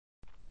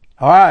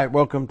All right,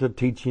 welcome to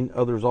Teaching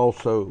Others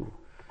Also.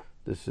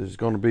 This is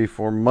going to be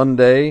for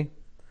Monday.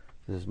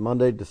 This is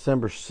Monday,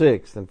 December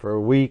 6th, and for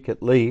a week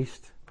at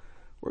least,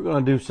 we're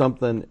going to do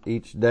something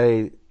each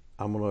day.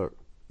 I'm going to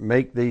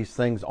make these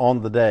things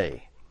on the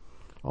day,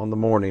 on the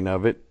morning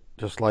of it,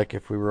 just like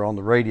if we were on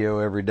the radio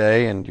every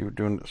day and you were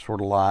doing it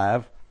sort of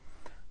live.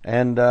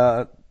 And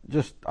I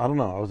don't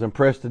know, I was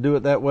impressed to do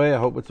it that way. I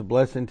hope it's a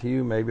blessing to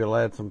you. Maybe it'll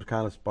add some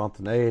kind of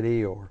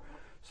spontaneity or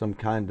some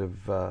kind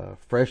of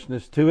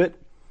freshness to it.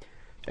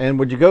 And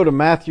would you go to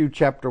Matthew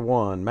chapter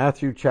 1?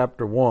 Matthew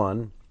chapter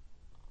 1.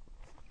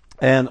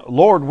 And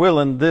Lord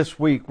willing, this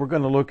week we're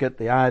going to look at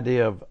the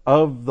idea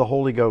of the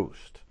Holy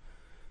Ghost.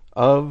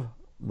 Of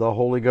the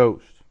Holy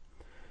Ghost.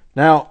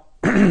 Now,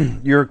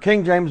 your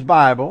King James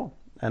Bible,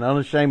 and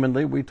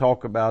unashamedly we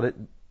talk about it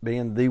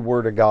being the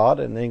Word of God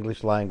in the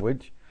English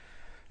language.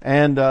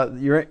 And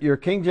your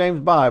King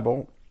James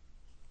Bible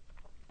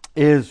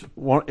is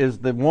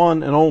the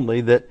one and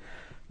only that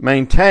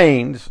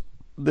maintains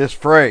this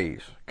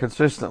phrase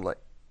consistently.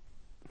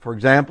 For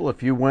example,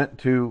 if you went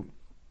to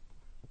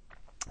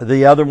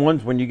the other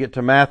ones, when you get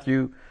to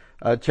Matthew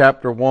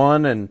chapter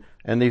 1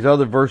 and these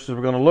other verses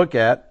we're going to look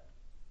at,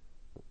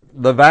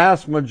 the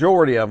vast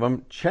majority of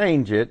them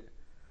change it,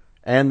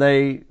 and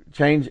they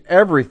change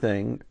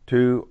everything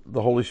to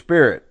the Holy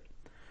Spirit.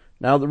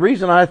 Now, the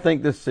reason I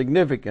think this is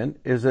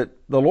significant is that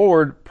the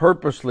Lord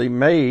purposely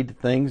made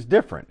things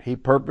different. He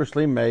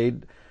purposely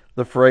made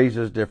the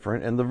phrases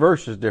different and the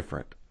verses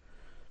different.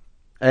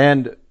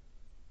 And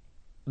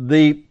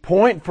the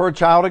point for a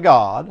child of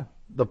God,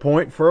 the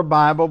point for a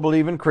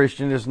Bible-believing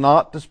Christian, is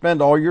not to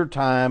spend all your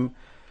time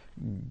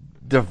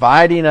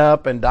dividing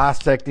up and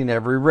dissecting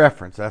every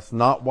reference. That's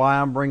not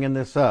why I'm bringing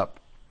this up.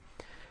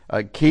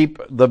 Keep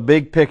the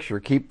big picture.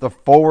 Keep the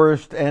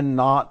forest and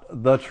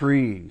not the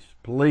trees.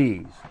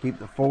 Please, keep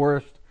the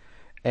forest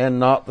and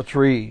not the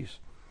trees.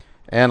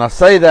 And I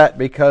say that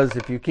because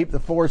if you keep the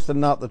forest and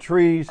not the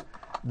trees,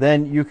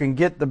 then you can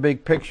get the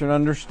big picture and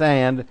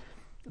understand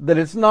that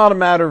it's not a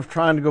matter of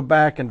trying to go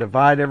back and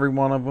divide every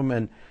one of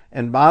them.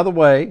 And by the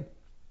way,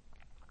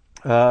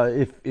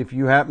 if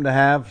you happen to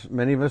have,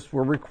 many of us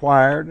were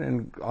required,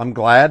 and I'm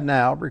glad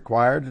now,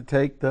 required to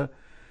take the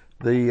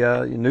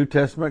New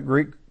Testament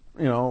Greek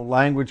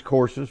language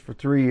courses for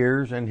 3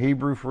 years and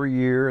Hebrew for a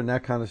year and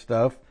that kind of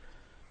stuff.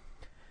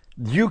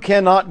 You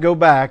cannot go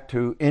back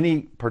to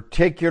any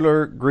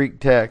particular Greek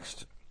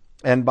text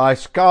and by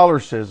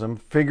scholarsism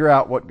figure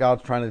out what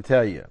God's trying to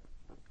tell you.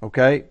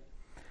 Okay?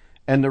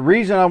 And the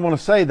reason I want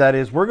to say that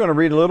is we're going to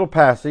read a little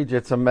passage.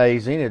 It's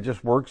amazing. It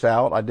just works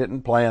out. I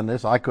didn't plan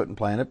this. I couldn't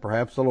plan it.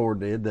 Perhaps the Lord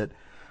did. That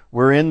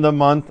we're in the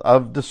month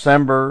of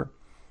December.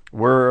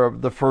 We're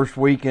the first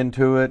week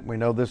into it. We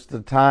know this is the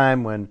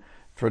time when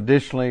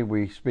traditionally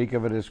we speak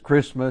of it as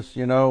Christmas,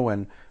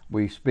 and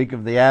we speak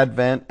of the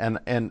Advent.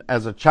 And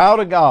as a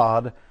child of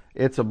God,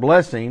 it's a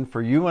blessing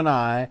for you and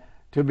I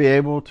to be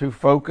able to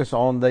focus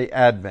on the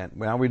Advent.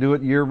 Now, we do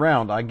it year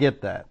round. I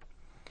get that.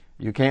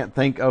 You can't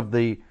think of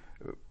the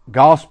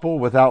gospel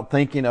without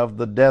thinking of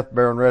the death,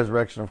 burial, and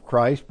resurrection of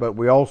Christ, but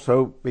we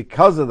also,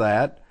 because of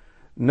that,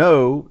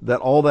 know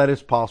that all that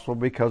is possible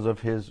because of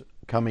His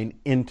coming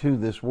into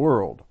this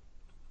world.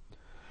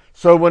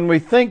 So when we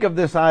think of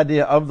this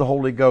idea of the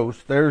Holy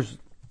Ghost, there's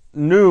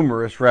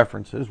numerous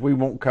references. We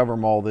won't cover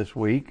them all this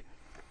week.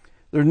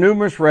 There's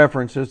numerous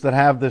references that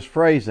have this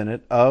phrase in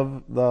it,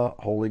 of the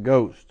Holy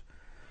Ghost.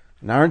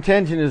 And our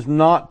intention is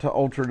not to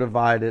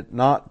ultra-divide it,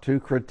 not to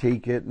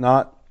critique it,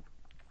 not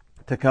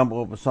to come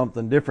up with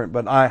something different,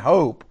 but I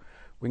hope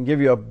we can give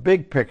you a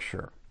big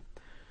picture.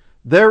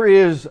 There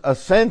is a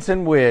sense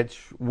in which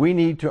we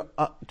need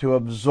to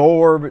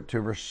absorb,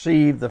 to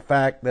receive the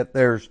fact that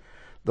there's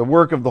the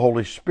work of the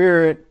Holy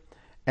Spirit,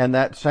 and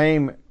that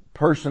same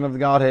person of the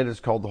Godhead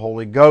is called the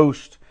Holy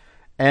Ghost.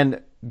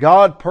 And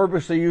God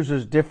purposely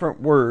uses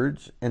different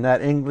words in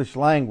that English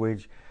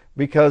language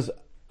because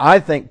I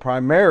think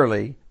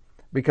primarily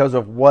because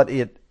of what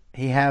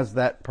He has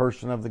that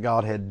person of the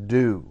Godhead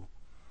do.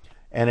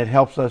 And it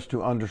helps us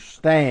to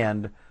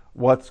understand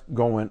what's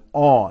going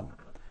on.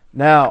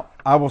 Now,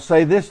 I will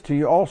say this to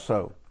you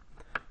also.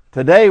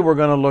 Today we're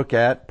going to look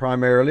at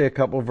primarily a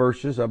couple of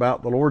verses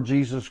about the Lord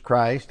Jesus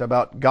Christ,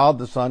 about God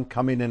the Son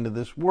coming into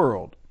this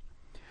world.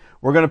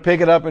 We're going to pick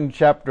it up in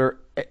chapter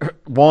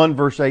 1,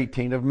 verse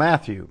 18 of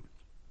Matthew.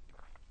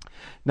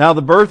 Now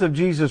the birth of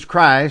Jesus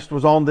Christ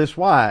was on this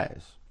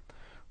wise.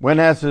 When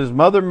as His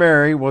mother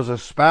Mary was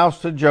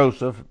espoused to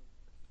Joseph,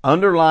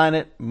 underline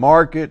it,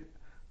 mark it,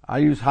 I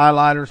use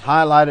highlighters,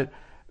 highlight it.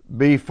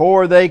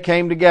 Before they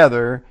came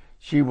together,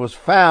 she was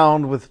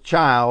found with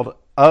child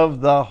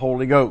of the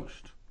Holy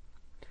Ghost.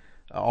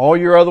 All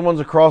your other ones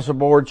across the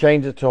board,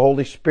 change it to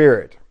Holy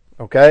Spirit.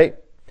 Okay?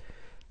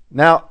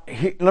 Now,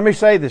 let me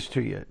say this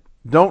to you.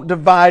 Don't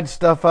divide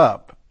stuff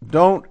up.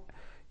 Don't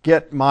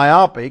get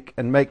myopic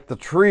and make the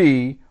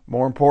tree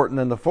more important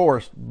than the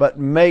forest, but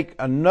make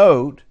a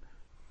note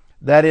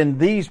that in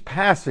these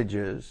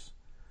passages,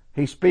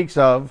 he speaks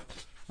of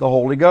the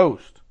Holy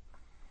Ghost.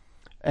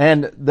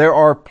 And there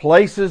are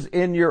places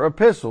in your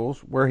epistles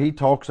where he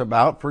talks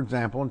about, for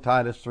example, in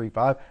Titus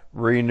 3:5,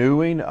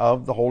 renewing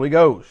of the Holy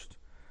Ghost.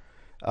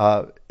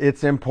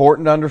 It's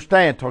important to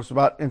understand. It talks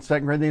about in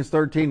 2 Corinthians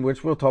 13,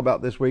 which we'll talk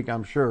about this week,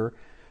 I'm sure.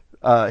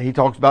 He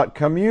talks about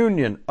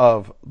communion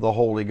of the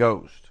Holy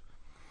Ghost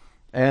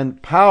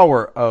and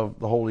power of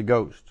the Holy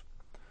Ghost.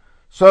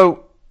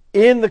 So,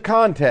 in the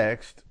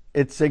context,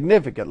 it's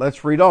significant.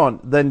 Let's read on.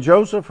 Then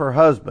Joseph, her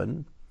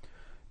husband,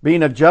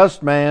 being a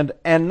just man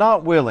and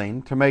not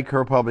willing to make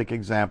her a public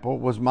example,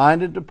 was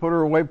minded to put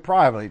her away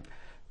privately.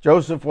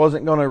 Joseph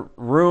wasn't going to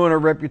ruin her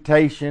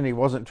reputation. He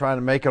wasn't trying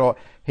to make it all.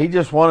 He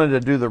just wanted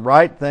to do the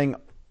right thing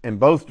in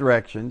both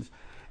directions.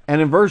 And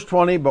in verse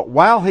 20, but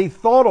while he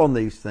thought on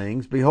these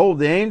things, behold,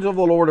 the angel of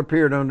the Lord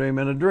appeared unto him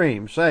in a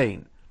dream,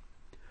 saying,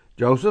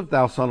 Joseph,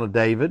 thou son of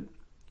David,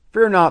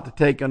 fear not to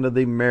take unto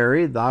thee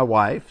Mary, thy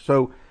wife.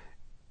 So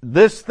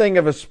this thing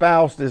of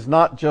espoused is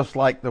not just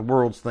like the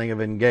world's thing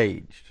of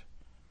engaged.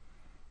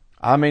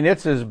 I mean,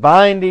 it's as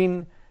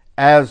binding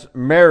as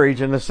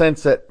marriage in the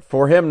sense that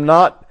for him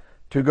not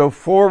to go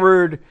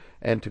forward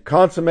and to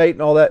consummate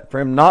and all that, for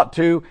him not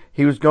to,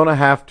 he was going to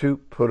have to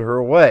put her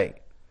away.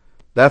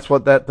 That's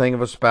what that thing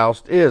of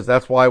espoused is.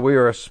 That's why we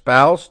are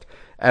espoused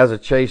as a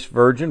chaste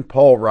virgin,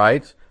 Paul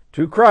writes,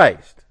 to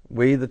Christ.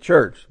 We, the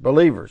church,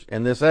 believers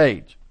in this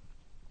age.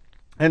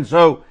 And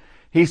so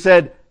he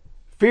said,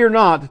 fear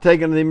not to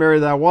take unto thee Mary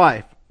thy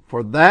wife,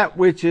 for that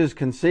which is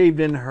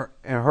conceived in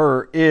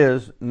her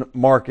is,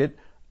 mark it,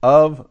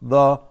 of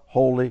the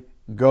Holy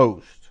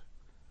Ghost.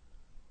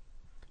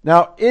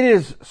 Now, it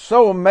is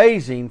so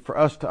amazing for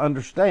us to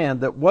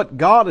understand that what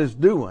God is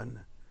doing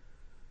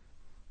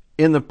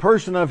in the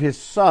person of His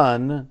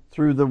Son,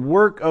 through the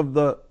work of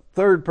the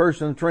third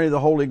person of the Trinity,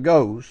 the Holy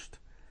Ghost,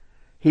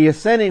 He is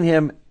sending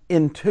Him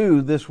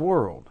into this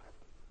world.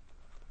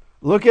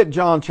 Look at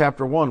John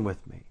chapter 1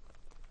 with me.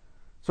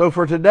 So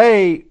for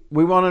today,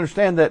 we want to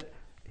understand that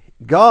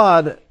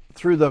God,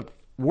 through the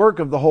work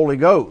of the Holy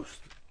Ghost,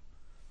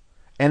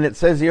 and it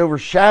says He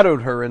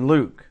overshadowed her in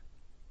Luke,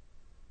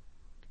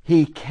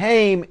 He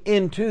came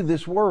into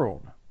this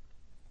world.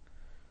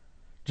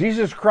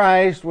 Jesus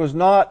Christ was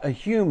not a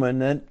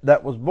human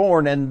that was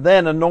born and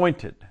then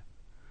anointed,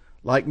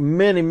 like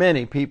many,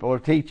 many people are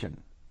teaching.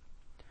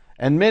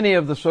 And many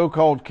of the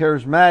so-called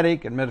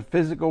charismatic and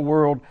metaphysical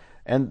world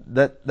and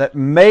that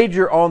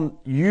major on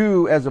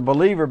you as a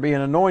believer being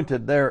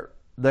anointed,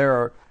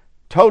 they're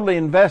totally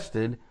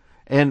invested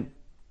in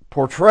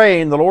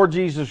portraying the Lord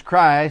Jesus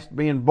Christ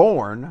being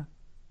born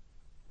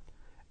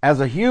as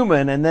a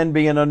human and then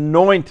being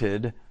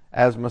anointed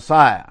as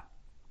Messiah.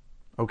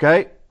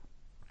 Okay?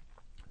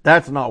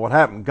 That's not what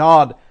happened.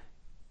 God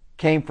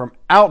came from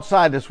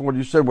outside this world.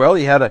 You said, well,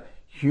 He had a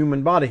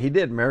human body. He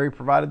did. Mary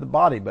provided the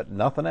body, but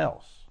nothing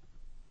else.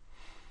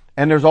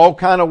 And there's all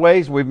kind of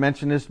ways. We've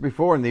mentioned this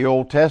before in the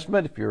Old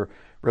Testament. If you're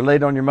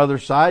related on your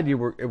mother's side, it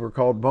were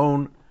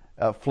called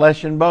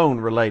flesh and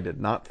bone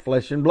related, not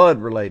flesh and blood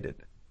related.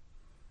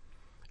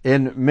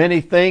 In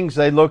many things,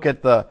 they look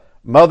at the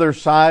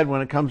mother's side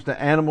when it comes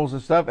to animals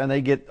and stuff, and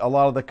they get a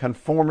lot of the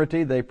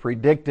conformity. They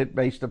predict it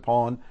based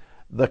upon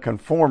the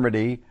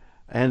conformity,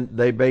 and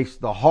they base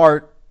the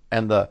heart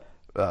and the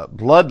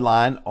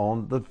bloodline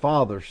on the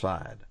father's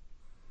side.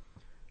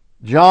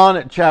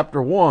 John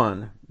chapter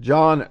 1,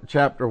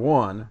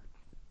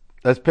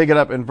 let's pick it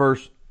up in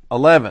verse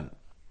 11.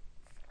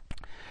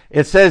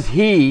 It says,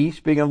 He,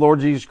 speaking of Lord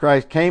Jesus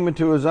Christ, came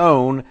into His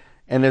own,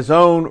 and His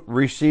own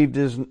received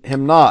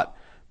Him not.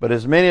 But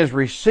as many as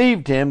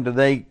received Him, to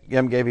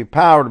them gave He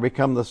power to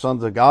become the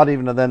sons of God,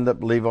 even to them that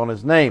believe on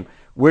His name,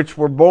 which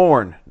were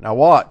born, now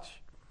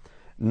watch,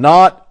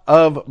 not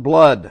of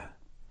blood,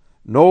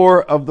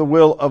 nor of the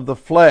will of the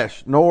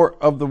flesh, nor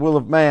of the will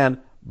of man,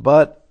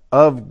 but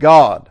of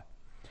God.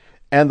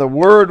 And the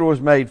Word was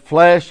made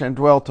flesh and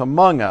dwelt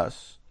among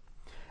us,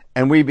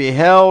 and we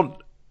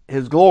beheld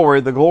His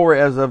glory, the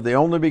glory as of the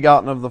only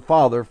begotten of the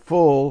Father,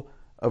 full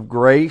of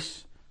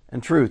grace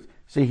and truth.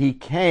 See, He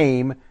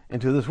came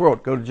into this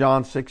world. Go to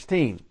John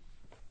 16.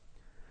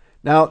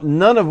 Now,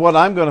 none of what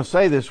I'm going to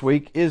say this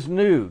week is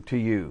new to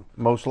you,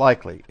 most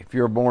likely, if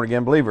you're a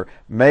born-again believer.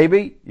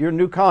 Maybe you're a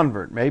new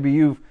convert. Maybe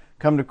you've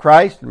come to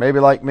Christ. Maybe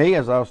like me,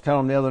 as I was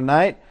telling the other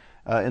night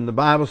in the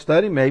Bible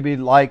study, maybe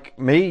like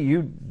me,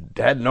 you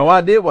had no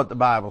idea what the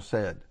Bible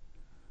said.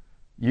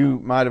 You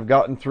might have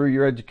gotten through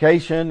your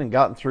education and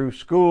gotten through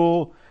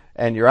school,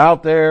 and you're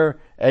out there,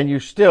 and you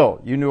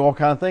knew all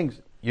kinds of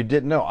things you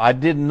didn't know. I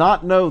did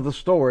not know the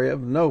story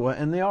of Noah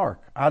and the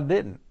ark. I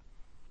didn't.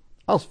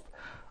 I was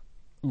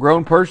a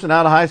grown person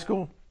out of high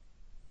school.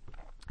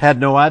 Had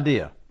no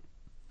idea.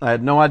 I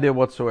had no idea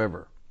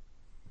whatsoever.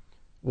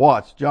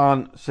 Watch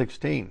John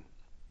 16.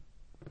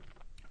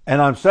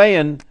 And I'm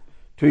saying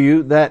to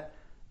you that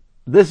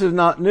this is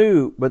not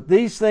new, but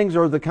these things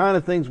are the kind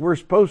of things we're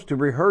supposed to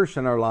rehearse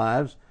in our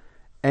lives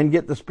and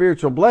get the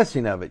spiritual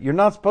blessing of it. You're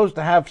not supposed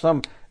to have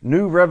some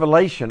new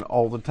revelation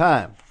all the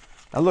time.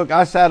 Now look,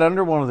 I sat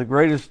under one of the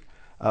greatest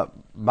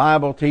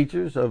Bible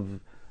teachers of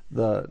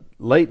the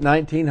late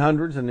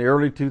 1900s and the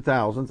early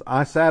 2000s.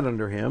 I sat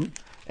under him,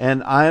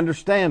 And I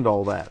understand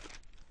all that.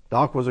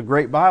 Doc was a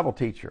great Bible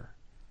teacher.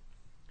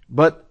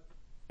 But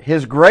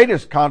his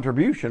greatest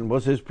contribution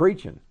was his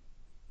preaching.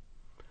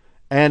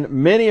 And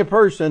many a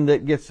person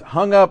that gets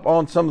hung up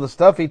on some of the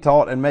stuff he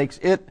taught and makes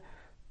it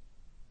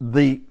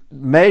the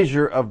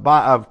measure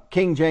of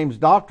King James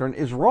doctrine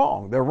is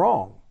wrong. They're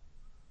wrong.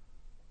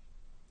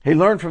 He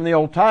learned from the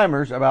old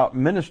timers about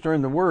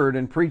ministering the Word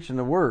and preaching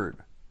the Word.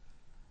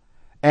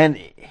 And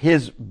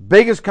his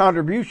biggest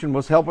contribution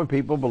was helping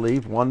people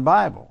believe one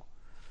Bible.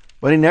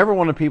 But he never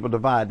wanted people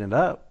dividing it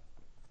up.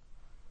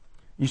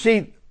 You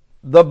see,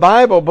 the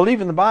Bible,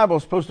 believing the Bible,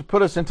 is supposed to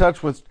put us in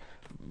touch with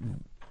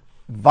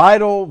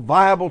vital,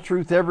 viable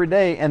truth every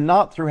day, and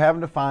not through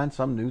having to find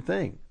some new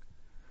thing.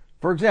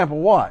 For example,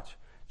 watch.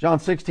 John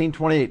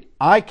 16:28.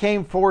 I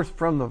came forth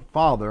from the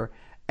Father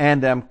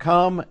and am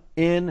come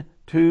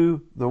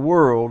into the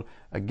world.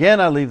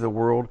 Again I leave the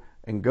world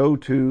and go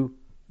to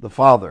the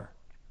Father.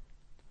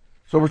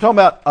 So we're talking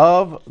about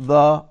of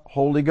the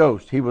Holy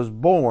Ghost. He was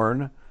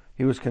born,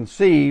 he was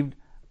conceived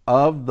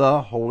of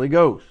the Holy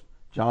Ghost.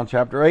 John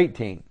chapter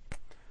 18.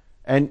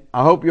 And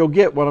I hope you'll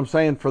get what I'm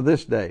saying for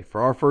this day,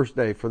 for our first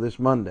day, for this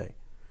Monday.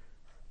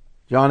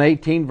 John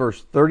 18,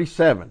 verse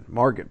 37.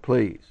 Mark it,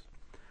 please.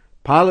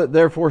 Pilate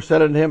therefore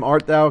said unto him,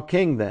 Art thou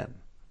king then?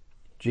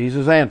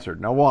 Jesus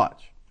answered. Now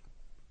watch.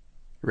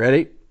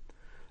 Ready?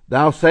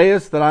 Thou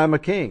sayest that I am a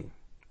king.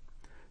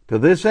 To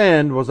this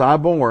end was I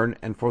born,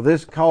 and for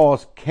this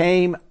cause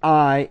came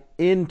I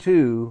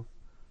into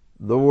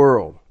the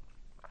world,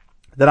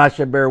 that I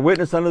should bear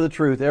witness unto the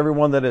truth.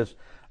 Everyone that is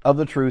of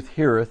the truth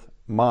heareth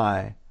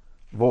my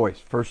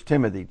voice. 1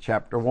 Timothy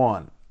chapter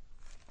 1.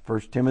 1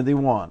 Timothy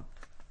 1.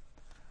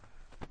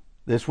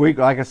 This week,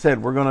 like I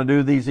said, we're going to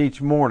do these each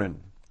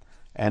morning.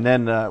 And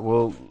then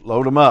we'll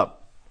load them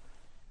up.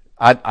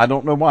 I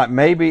don't know why.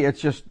 Maybe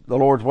it's just the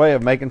Lord's way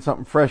of making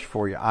something fresh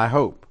for you. I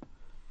hope.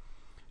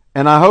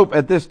 And I hope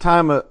at this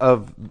time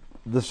of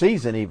the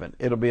season even,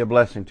 it'll be a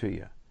blessing to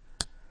you.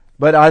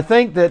 But I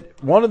think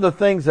that one of the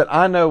things that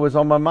I know is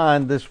on my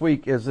mind this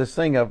week is this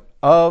thing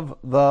of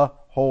the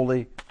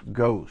Holy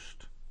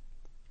Ghost.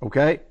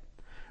 Okay?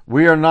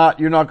 You're not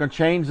going to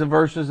change the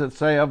verses that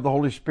say of the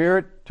Holy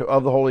Spirit to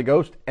of the Holy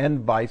Ghost and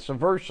vice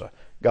versa.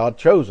 God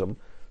chose them.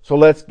 So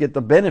let's get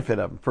the benefit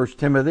of them. 1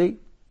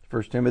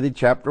 Timothy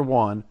chapter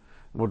 1.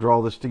 We'll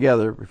draw this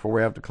together before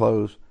we have to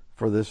close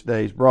for this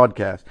day's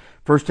broadcast.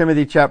 1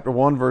 Timothy chapter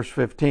 1, verse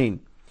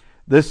 15.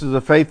 This is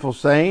a faithful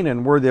saying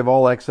and worthy of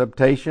all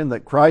acceptation,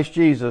 that Christ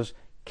Jesus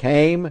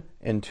came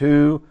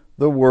into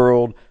the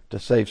world to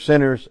save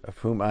sinners, of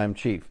whom I am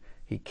chief.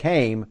 He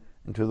came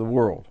into the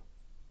world.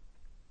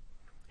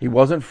 He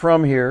wasn't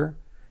from here.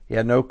 He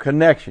had no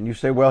connection. You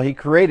say, well, he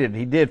created it.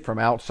 He did from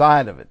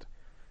outside of it.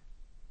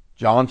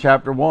 John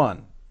chapter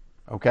 1.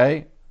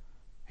 Okay?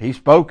 He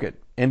spoke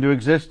it into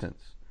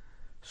existence.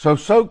 So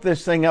soak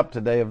this thing up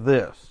today of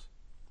this.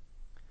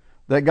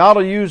 That God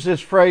will use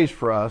this phrase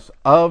for us,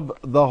 of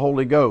the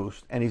Holy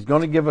Ghost. And He's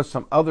going to give us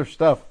some other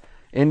stuff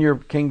in your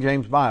King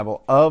James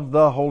Bible, of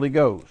the Holy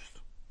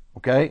Ghost.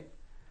 Okay?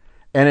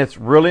 And it's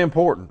really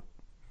important.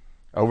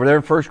 Over there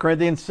in 1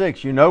 Corinthians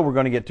 6, you know we're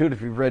going to get to it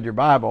if you've read your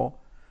Bible.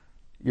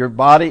 Your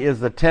body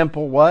is the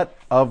temple, what?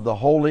 Of the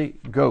Holy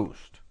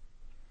Ghost.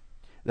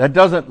 That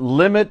doesn't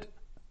limit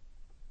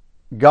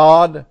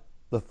God,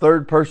 the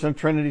third person of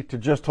Trinity, to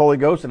just Holy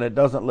Ghost, and it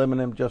doesn't limit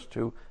Him just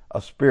to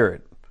a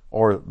Spirit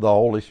or the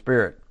Holy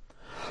Spirit.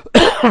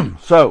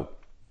 So,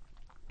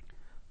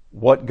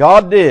 what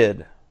God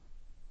did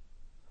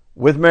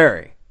with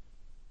Mary,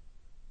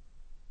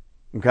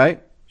 okay?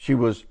 She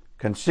was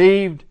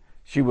conceived,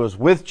 she was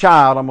with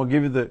child. I'm going to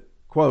give you the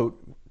quote,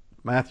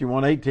 Matthew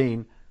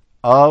 1:18,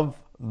 of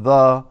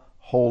the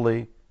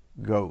Holy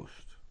Ghost.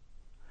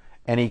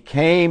 And He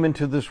came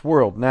into this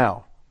world.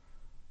 Now,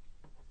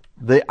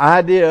 the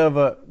idea of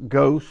a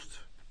ghost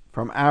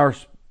from our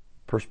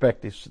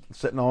perspective,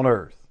 sitting on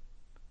earth.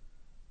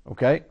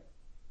 Okay?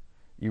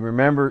 You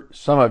remember,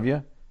 some of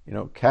you,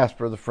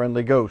 Casper the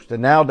Friendly Ghost.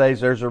 And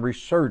nowadays there's a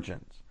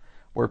resurgence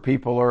where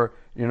people are,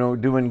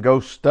 doing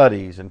ghost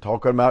studies and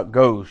talking about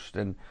ghosts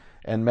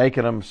and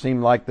making them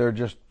seem like they're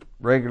just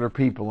regular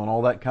people and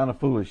all that kind of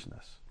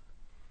foolishness.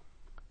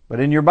 But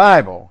in your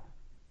Bible,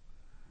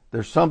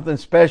 there's something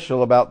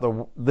special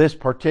about this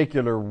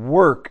particular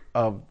work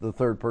of the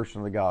third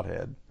person of the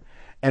Godhead.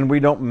 And we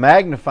don't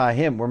magnify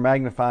Him. We're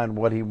magnifying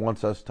what He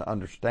wants us to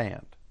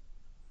understand.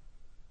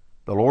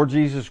 The Lord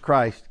Jesus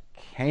Christ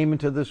came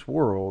into this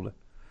world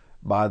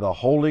by the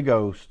Holy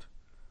Ghost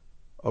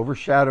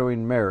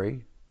overshadowing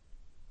Mary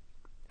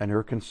and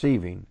her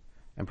conceiving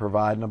and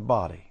providing a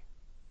body.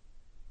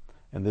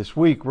 And this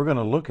week we're going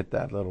to look at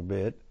that a little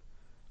bit.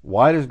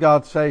 Why does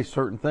God say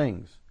certain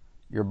things?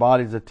 Your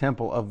body's a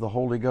temple of the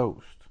Holy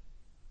Ghost.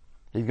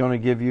 He's going to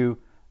give you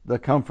the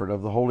comfort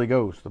of the Holy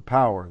Ghost, the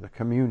power, the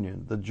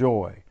communion, the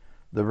joy,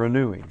 the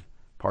renewing,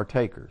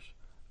 partakers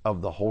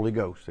of the Holy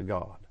Ghost of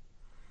God.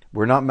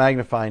 We're not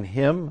magnifying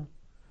Him.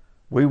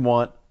 We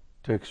want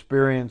to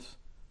experience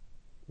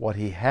what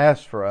He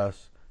has for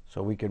us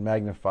so we can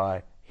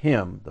magnify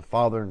Him, the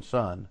Father and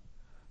Son,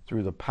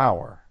 through the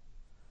power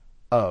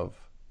of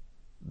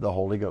the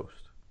Holy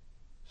Ghost.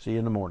 See you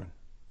in the morning.